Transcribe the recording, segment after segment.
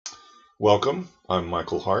Welcome, I'm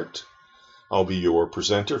Michael Hart. I'll be your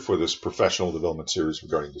presenter for this professional development series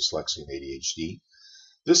regarding dyslexia and ADHD.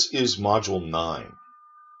 This is Module 9.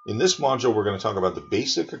 In this module, we're going to talk about the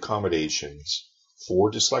basic accommodations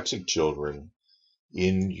for dyslexic children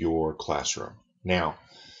in your classroom. Now,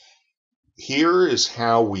 here is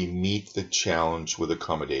how we meet the challenge with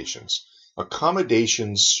accommodations.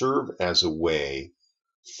 Accommodations serve as a way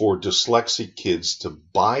for dyslexic kids to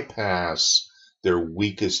bypass their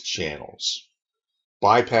weakest channels,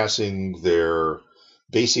 bypassing their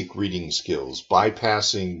basic reading skills,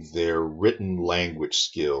 bypassing their written language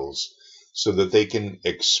skills, so that they can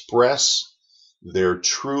express their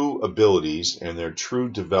true abilities and their true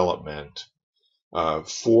development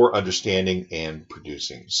for understanding and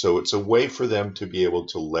producing. So it's a way for them to be able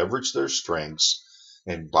to leverage their strengths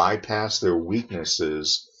and bypass their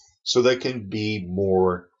weaknesses so they can be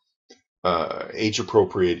more age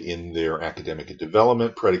appropriate in their academic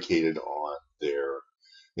development, predicated on their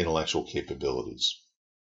intellectual capabilities.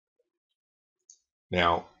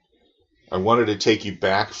 Now, I wanted to take you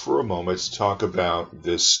back for a moment to talk about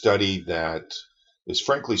this study that is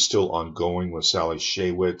frankly still ongoing with Sally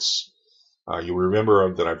Shaywitz. You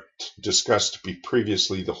remember that I've discussed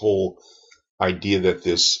previously the whole idea that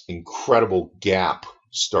this incredible gap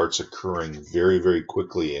starts occurring very, very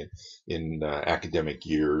quickly in academic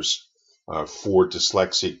years for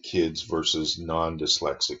dyslexic kids versus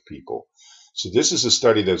non-dyslexic people. So this is a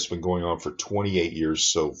study that's been going on for 28 years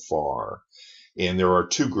so far, and there are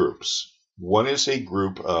two groups. One is a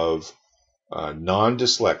group of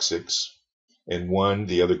non-dyslexics, and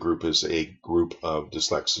the other group is a group of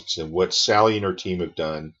dyslexics. And what Sally and her team have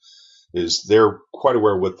done is they're quite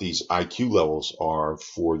aware of what these IQ levels are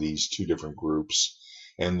for these two different groups,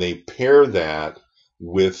 and they pair that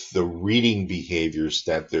with the reading behaviors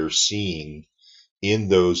that they're seeing in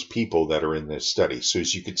those people that are in this study. So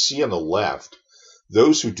as you can see on the left,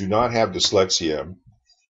 those who do not have dyslexia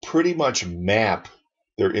pretty much map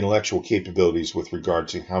their intellectual capabilities with regard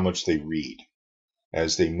to how much they read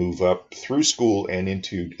as they move up through school and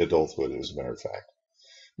into adulthood, as a matter of fact.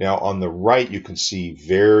 Now, on the right, you can see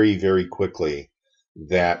very, very quickly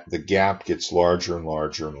that the gap gets larger and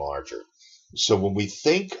larger and larger. So when we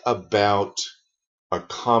think about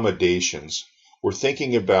accommodations, we're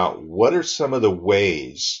thinking about what are some of the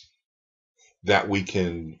ways that we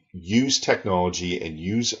can use technology and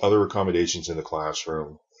use other accommodations in the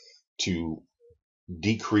classroom to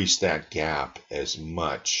decrease that gap as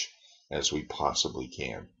much as we possibly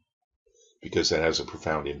can, because that has a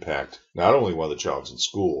profound impact, not only while the child's in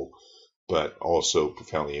school, but also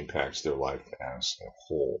profoundly impacts their life as a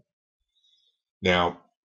whole. Now,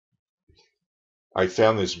 I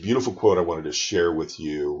found this beautiful quote I wanted to share with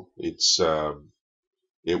you. It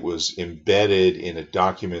was embedded in a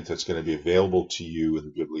document that's going to be available to you in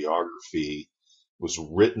the bibliography. It was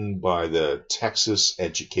written by the Texas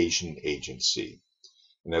Education Agency,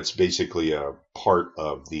 and that's basically a part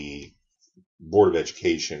of the Board of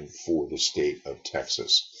Education for the state of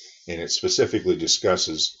Texas. And it specifically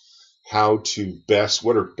discusses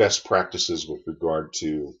what are best practices with regard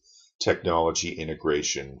to technology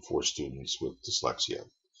integration for students with dyslexia.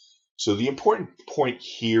 So the important point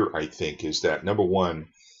here, I think, is that number one,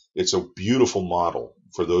 it's a beautiful model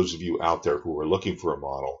for those of you out there who are looking for a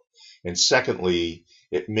model. And secondly,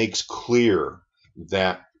 it makes clear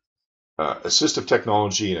that assistive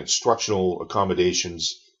technology and instructional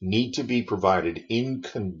accommodations need to be provided in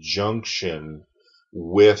conjunction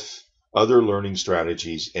with other learning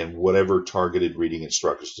strategies and whatever targeted reading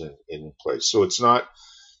instructions in place. So it's not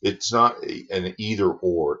an either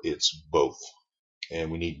or, it's both. And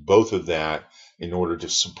we need both of that in order to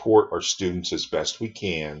support our students as best we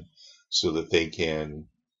can so that they can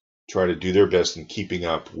try to do their best in keeping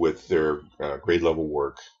up with their grade level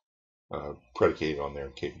work predicated on their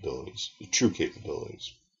capabilities, the true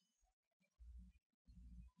capabilities.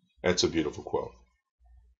 That's a beautiful quote.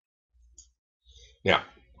 Now,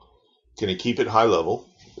 going to keep it high level.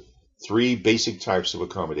 3 basic types of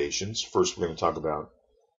accommodations. First, we're going to talk about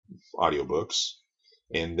audiobooks,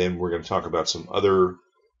 and then we're going to talk about some other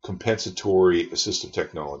compensatory assistive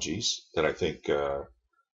technologies that I think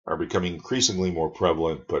are becoming increasingly more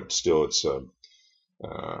prevalent, but still,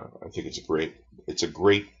 I think it's a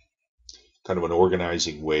great kind of an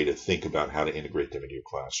organizing way to think about how to integrate them into your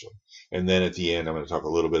classroom. And then at the end, I'm going to talk a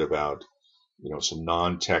little bit about some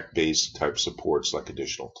non-tech based type supports like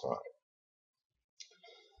additional time.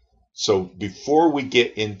 So before we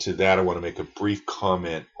get into that, I want to make a brief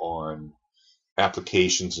comment on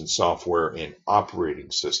applications and software and operating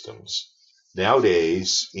systems.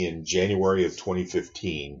 Nowadays, in January of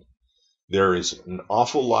 2015, there is an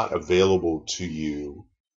awful lot available to you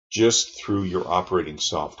just through your operating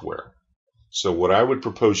software. So what I would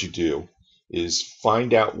propose you do is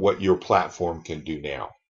find out what your platform can do now.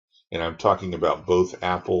 And I'm talking about both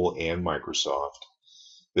Apple and Microsoft.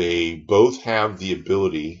 They both have the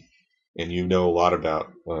ability, and you know a lot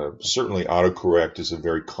about, certainly autocorrect is a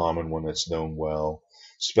very common one that's known well,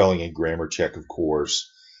 spelling and grammar check, of course,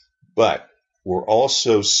 but we're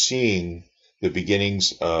also seeing the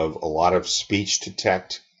beginnings of a lot of speech to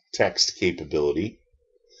text capability,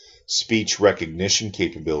 speech recognition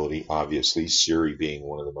capability, obviously, Siri being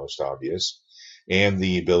one of the most obvious, and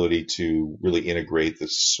the ability to really integrate the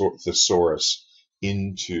thesaurus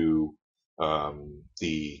into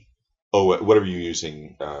the whatever you're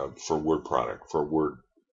using for Word product, for Word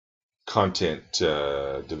content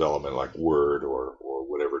development, like Word or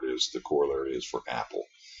whatever it is the corollary is for Apple.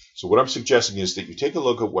 So what I'm suggesting is that you take a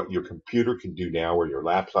look at what your computer can do now, or your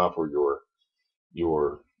laptop, or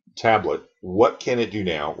your tablet. What can it do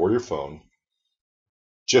now, or your phone,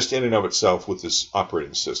 just in and of itself with this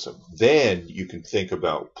operating system? Then you can think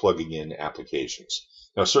about plugging in applications.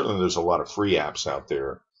 Now, certainly there's a lot of free apps out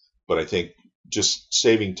there, but I think just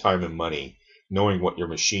saving time and money, knowing what your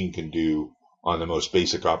machine can do on the most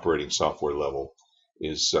basic operating software level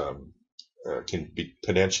is can be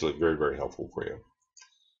potentially very, very helpful for you.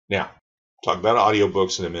 Now, talk about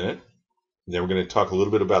audiobooks in a minute. And then we're going to talk a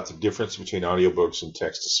little bit about the difference between audiobooks and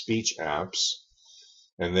text-to-speech apps.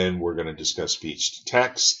 And then we're going to discuss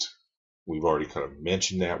speech-to-text. We've already kind of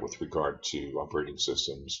mentioned that with regard to operating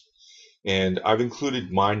systems. And I've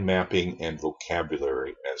included mind mapping and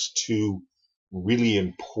vocabulary as two really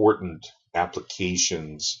important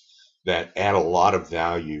applications that add a lot of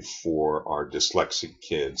value for our dyslexic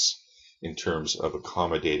kids in terms of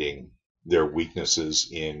accommodating their weaknesses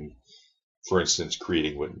in, for instance,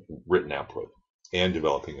 creating written output and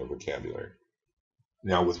developing a vocabulary.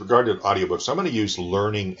 Now, with regard to audiobooks, I'm going to use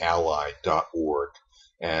learningally.org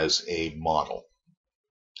as a model.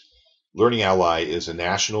 Learning Ally is a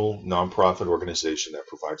national nonprofit organization that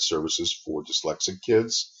provides services for dyslexic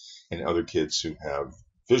kids and other kids who have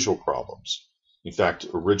visual problems. In fact,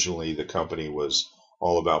 originally the company was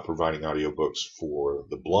all about providing audiobooks for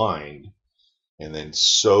the blind, and then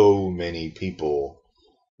so many people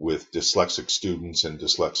with dyslexic students and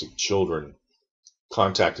dyslexic children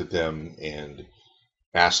contacted them and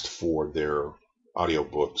asked for their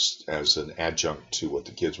audiobooks as an adjunct to what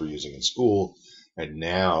the kids were using in school. And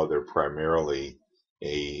now they're primarily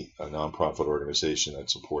a nonprofit organization that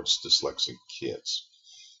supports dyslexic kids.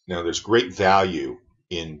 Now, there's great value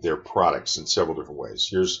in their products in several different ways.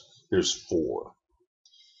 Here's four.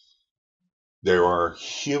 There are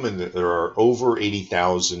over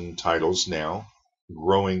 80,000 titles now,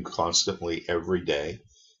 growing constantly every day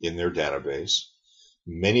in their database.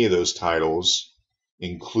 Many of those titles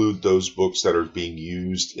include those books that are being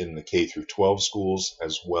used in the K through 12 schools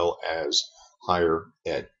as well as higher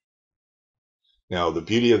ed. Now, the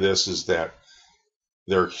beauty of this is that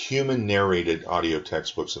they're human narrated audio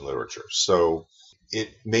textbooks and literature. So it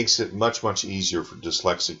makes it much, much easier for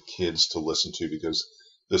dyslexic kids to listen to, because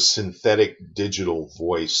the synthetic digital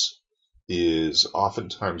voice is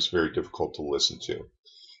oftentimes very difficult to listen to.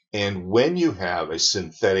 And when you have a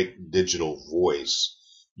synthetic digital voice,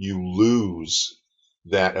 you lose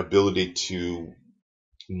that ability to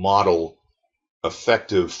model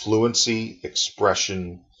effective fluency,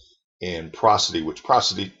 expression, and prosody, which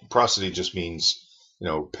prosody just means,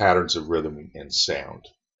 patterns of rhythm and sound.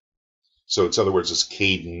 So it's, in other words, it's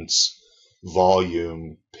cadence,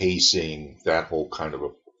 volume, pacing, that whole kind of a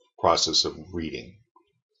process of reading.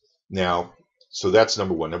 Now, so that's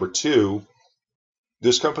number one. Number two,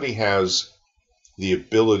 this company has the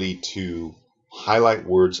ability to highlight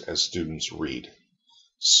words as students read.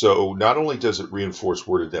 So not only does it reinforce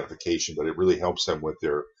word identification, but it really helps them with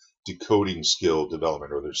their decoding skill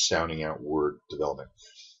development, or their sounding out word development.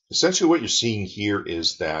 Essentially what you're seeing here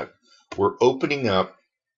is that we're opening up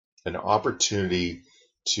an opportunity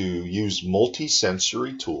to use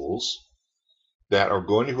multisensory tools that are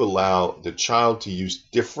going to allow the child to use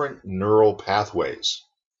different neural pathways,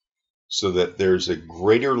 so that there's a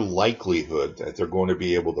greater likelihood that they're going to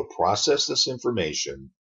be able to process this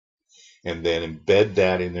information and then embed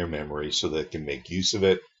that in their memory so they can make use of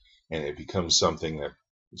it, and it becomes something that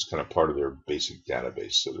is kind of part of their basic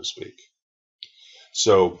database, so to speak.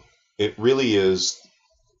 So it really is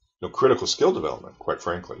critical skill development, quite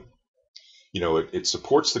frankly. It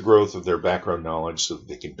supports the growth of their background knowledge so that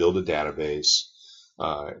they can build a database.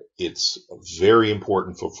 It's very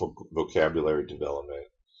important for vocabulary development.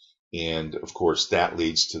 And of course, that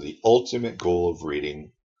leads to the ultimate goal of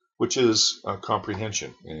reading, which is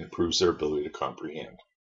comprehension, and improves their ability to comprehend.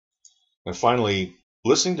 And finally,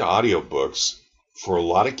 Listening to audiobooks for a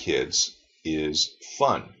lot of kids is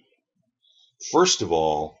fun. First of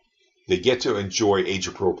all, they get to enjoy age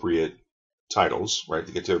appropriate titles, right?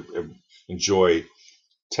 They get to enjoy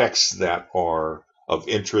texts that are of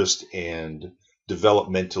interest and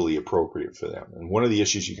developmentally appropriate for them. And one of the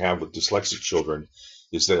issues you have with dyslexic children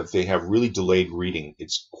is that if they have really delayed reading,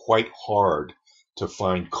 it's quite hard to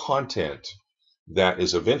find content that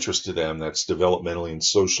is of interest to them that's developmentally and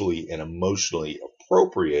socially and emotionally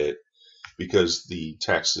appropriate because the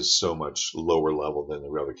text is so much lower level than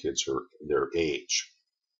the other kids are their age.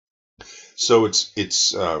 So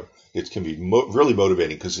it can be really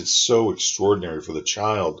motivating because it's so extraordinary for the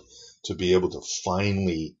child to be able to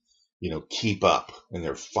finally, keep up, and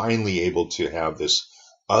they're finally able to have this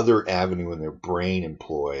other avenue in their brain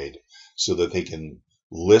employed so that they can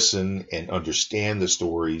listen and understand the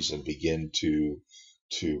stories and begin to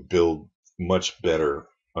build much better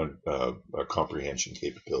comprehension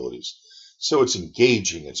capabilities. So it's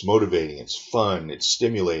engaging, it's motivating, it's fun, it's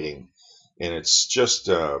stimulating, and it's just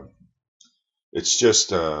a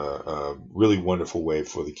really wonderful way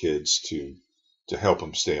for the kids to help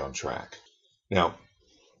them stay on track. Now,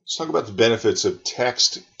 let's talk about the benefits of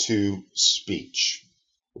text to speech.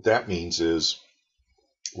 What that means is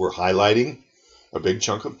we're highlighting a big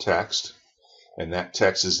chunk of text, and that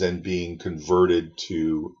text is then being converted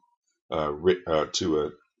to a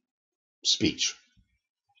speech.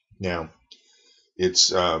 Now,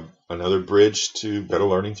 it's another bridge to better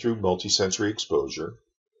learning through multisensory exposure.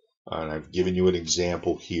 And I've given you an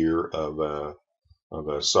example here of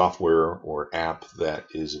a software or app that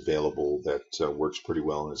is available that works pretty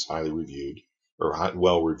well and is highly reviewed, or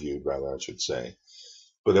well reviewed, rather, I should say.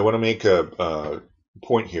 But I want to make a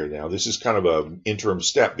point here now. This is kind of an interim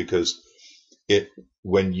step because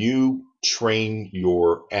when you train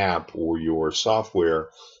your app or your software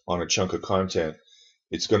on a chunk of content,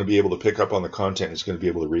 it's going to be able to pick up on the content. It's going to be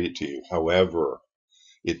able to read it to you. However,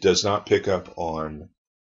 it does not pick up on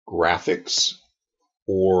graphics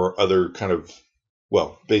or other kind of,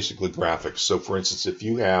 basically graphics. So for instance, if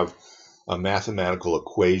you have a mathematical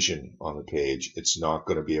equation on the page, it's not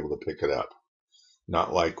going to be able to pick it up.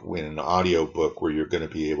 Not like in an audio book where you're going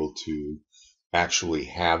to be able to actually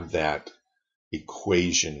have that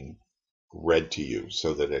equation read to you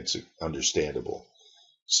so that it's understandable.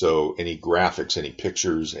 So any graphics, any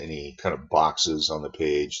pictures, any kind of boxes on the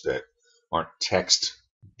page that aren't text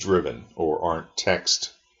driven or aren't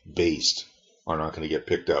text based are not going to get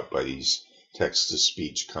picked up by these text to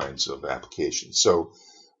speech kinds of applications. So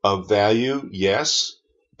of value, yes.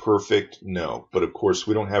 Perfect, no. But of course,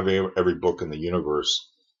 we don't have every book in the universe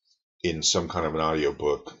in some kind of an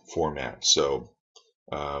audiobook format. So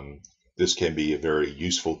this can be a very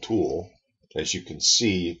useful tool. As you can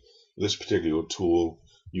see, this particular tool,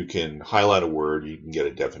 you can highlight a word, you can get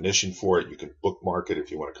a definition for it, you can bookmark it if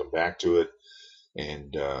you want to come back to it,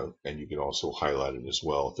 and you can also highlight it as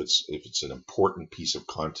well if it's an important piece of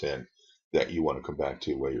content that you want to come back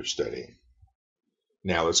to while you're studying.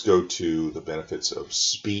 Now let's go to the benefits of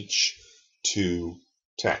speech to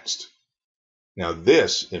text. Now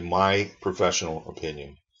this, in my professional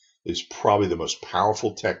opinion, is probably the most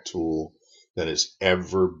powerful tech tool that has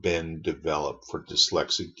ever been developed for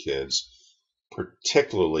dyslexic kids,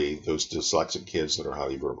 particularly those dyslexic kids that are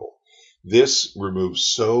highly verbal. This removes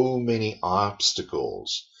so many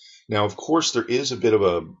obstacles. Now, of course, there is a bit of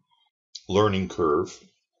a learning curve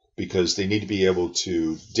because they need to be able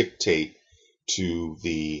to dictate to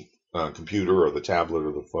the computer or the tablet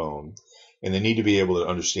or the phone, and they need to be able to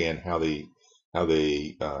understand how they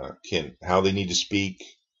need to speak.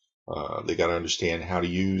 They got to understand how to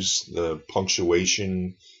use the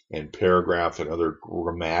punctuation and paragraph and other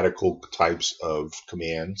grammatical types of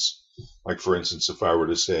commands. Like for instance, if I were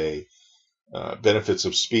to say benefits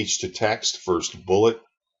of speech to text, first bullet,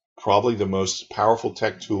 probably the most powerful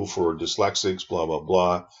tech tool for dyslexics, blah, blah,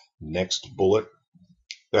 blah. Next bullet.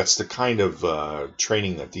 That's the kind of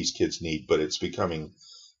training that these kids need, but it's becoming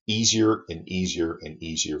easier and easier and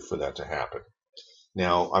easier for that to happen.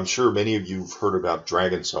 Now, I'm sure many of you have heard about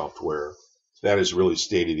Dragon software. That is really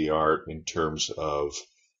state of the art in terms of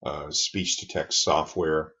speech to text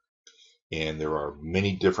software. And there are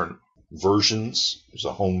many different versions. There's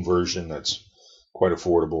a home version that's quite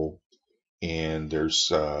affordable. And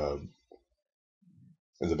there's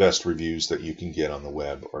the best reviews that you can get on the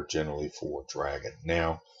web are generally for Dragon.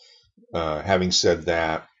 Now, having said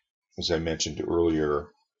that, as I mentioned earlier,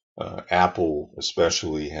 Apple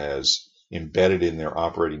especially has embedded in their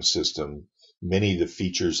operating system many of the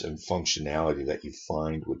features and functionality that you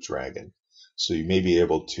find with Dragon. So you may be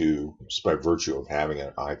able to, just by virtue of having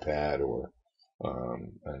an iPad or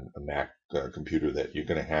a Mac computer, that you're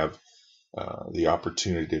going to have the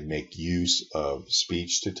opportunity to make use of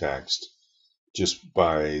speech to text just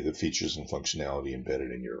by the features and functionality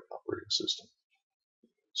embedded in your operating system.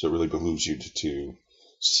 So it really behooves you to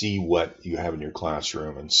see what you have in your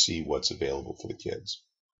classroom and see what's available for the kids.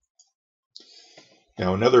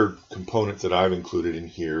 Now, another component that I've included in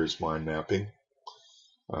here is mind mapping.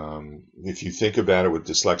 If you think about it with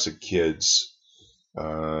dyslexic kids,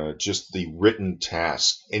 just the written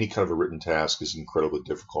task, any kind of a written task, is incredibly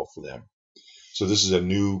difficult for them. So this is a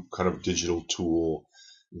new kind of digital tool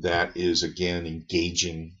that is, again,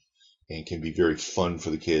 engaging and can be very fun for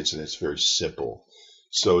the kids, and it's very simple.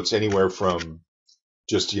 So it's anywhere from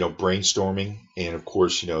just brainstorming, and of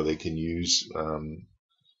course they can use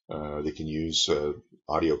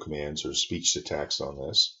audio commands or speech to text on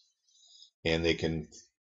this, and they can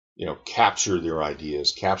capture their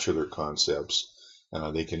ideas, capture their concepts.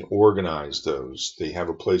 They can organize those. They have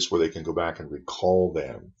a place where they can go back and recall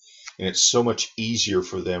them. And it's so much easier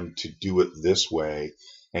for them to do it this way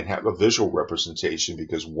and have a visual representation,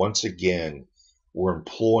 because once again, we're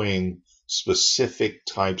employing specific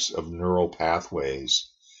types of neural pathways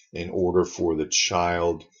in order for the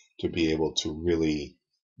child to be able to really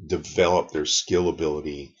develop their skill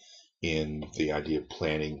ability in the idea of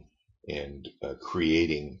planning and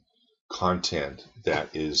creating content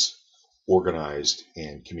that is organized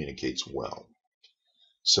and communicates well.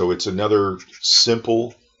 So it's another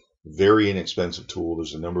simple, very inexpensive tool.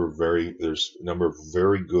 There's a number of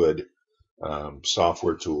very good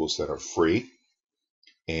software tools that are free,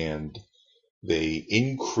 and they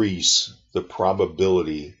increase the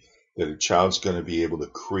probability that a child's going to be able to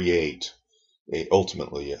create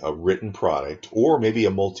ultimately a written product, or maybe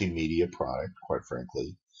a multimedia product, quite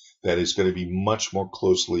frankly, that is going to be much more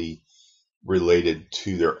closely related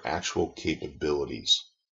to their actual capabilities.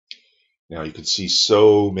 Now, you can see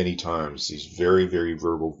so many times these very, very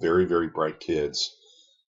verbal, very, very bright kids,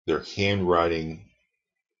 their handwriting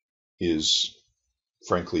is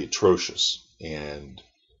frankly atrocious. And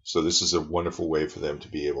so this is a wonderful way for them to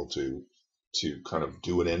be able to kind of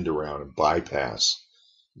do an end around and bypass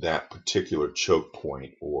that particular choke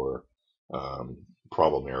point or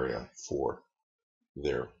problem area for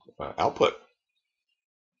their output.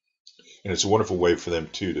 And it's a wonderful way for them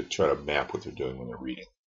too to try to map what they're doing when they're reading.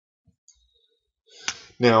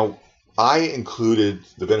 Now, I included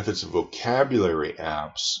the benefits of vocabulary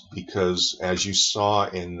apps because, as you saw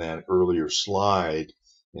in that earlier slide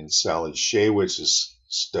in Sally Shaywitz's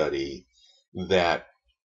study, that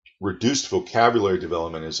reduced vocabulary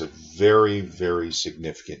development is a very, very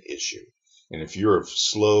significant issue. And if you're a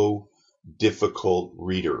slow, difficult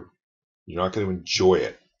reader, you're not going to enjoy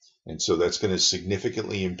it. And so that's going to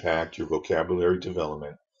significantly impact your vocabulary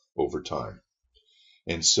development over time.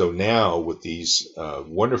 And so now with these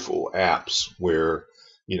wonderful apps where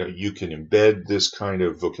you can embed this kind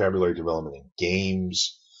of vocabulary development in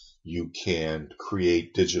games, you can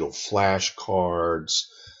create digital flashcards,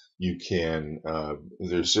 you can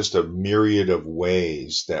there's just a myriad of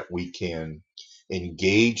ways that we can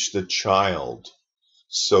engage the child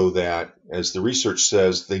so that, as the research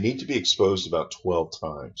says, they need to be exposed about 12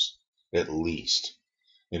 times at least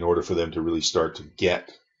in order for them to really start to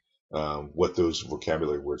get what those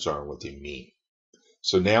vocabulary words are and what they mean.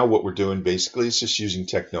 So now what we're doing basically is just using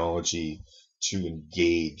technology to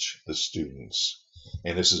engage the students.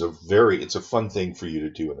 And this is it's a fun thing for you to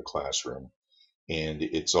do in the classroom. And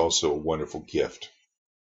it's also a wonderful gift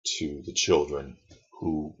to the children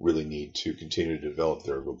who really need to continue to develop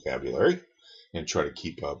their vocabulary and try to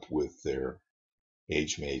keep up with their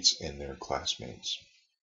age mates and their classmates.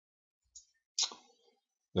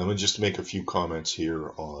 Now, let me just make a few comments here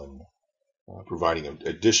on providing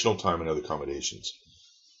additional time and other accommodations.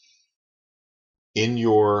 In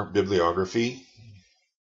your bibliography,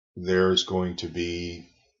 there's going to be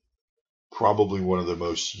probably one of the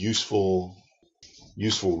most useful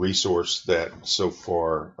resource that so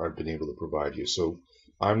far I've been able to provide you. So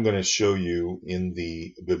I'm going to show you in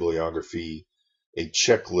the bibliography a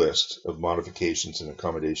checklist of modifications and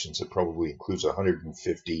accommodations that probably includes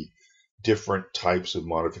 150 different types of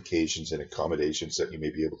modifications and accommodations that you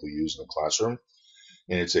may be able to use in the classroom.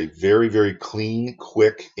 And it's a very, very clean,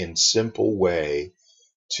 quick, and simple way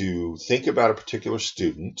to think about a particular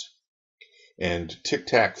student and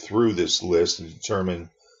tic-tac through this list and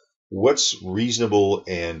determine what's reasonable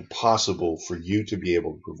and possible for you to be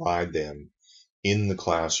able to provide them in the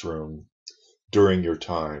classroom during your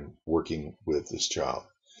time working with this child.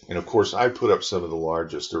 And of course, I put up some of the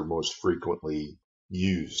largest or most frequently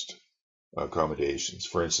used accommodations.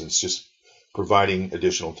 For instance, just providing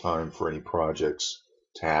additional time for any projects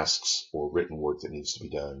tasks or written work that needs to be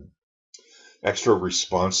done. Extra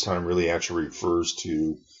response time really actually refers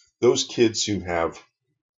to those kids who have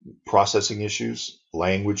processing issues,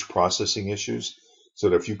 language processing issues, so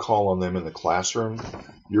that if you call on them in the classroom,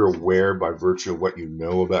 you're aware by virtue of what you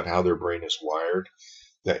know about how their brain is wired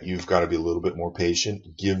that you've got to be a little bit more patient,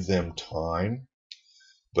 give them time,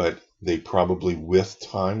 but they probably with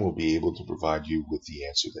time will be able to provide you with the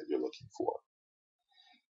answer that you're looking for.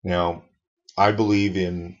 Now, I believe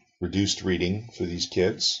in reduced reading for these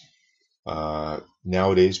kids.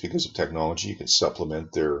 Nowadays, because of technology, you can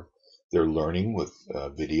supplement their learning with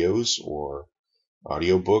videos or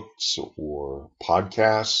audiobooks or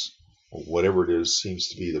podcasts, or whatever it is seems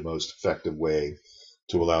to be the most effective way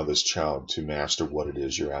to allow this child to master what it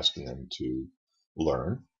is you're asking them to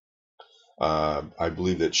learn. I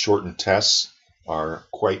believe that shortened tests are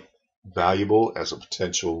quite valuable as a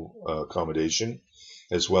potential accommodation,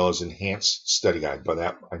 as well as enhanced study guide. By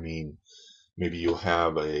that, I mean maybe you'll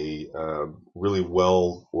have a really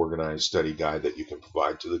well organized study guide that you can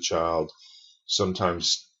provide to the child.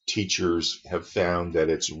 Sometimes teachers have found that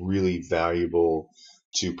it's really valuable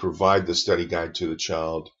to provide the study guide to the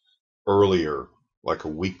child earlier, like a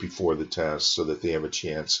week before the test, so that they have a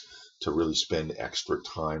chance to really spend extra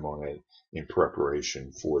time on it in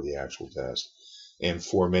preparation for the actual test. And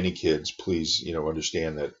for many kids, please,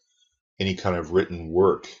 understand that any kind of written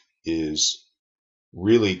work is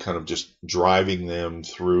really kind of just driving them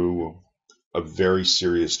through a very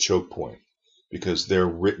serious choke point, because their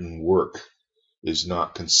written work is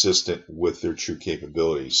not consistent with their true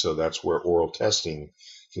capabilities. So that's where oral testing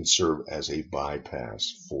can serve as a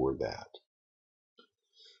bypass for that.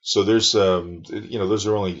 So there's, those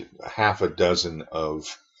are only half a dozen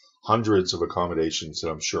of hundreds of accommodations that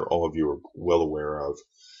I'm sure all of you are well aware of.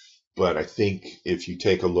 But I think if you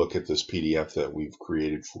take a look at this PDF that we've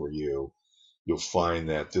created for you, you'll find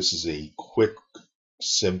that this is a quick,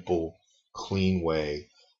 simple, clean way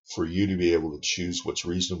for you to be able to choose what's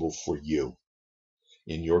reasonable for you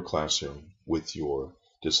in your classroom with your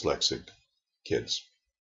dyslexic kids.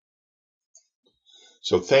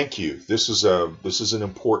 So thank you. This is an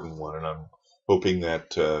important one, and I'm hoping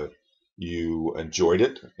that you enjoyed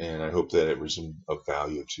it, and I hope that it was of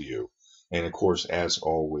value to you. And of course, as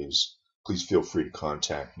always, please feel free to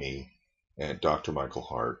contact me at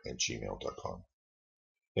drmichaelhart@gmail.com.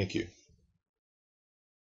 Thank you.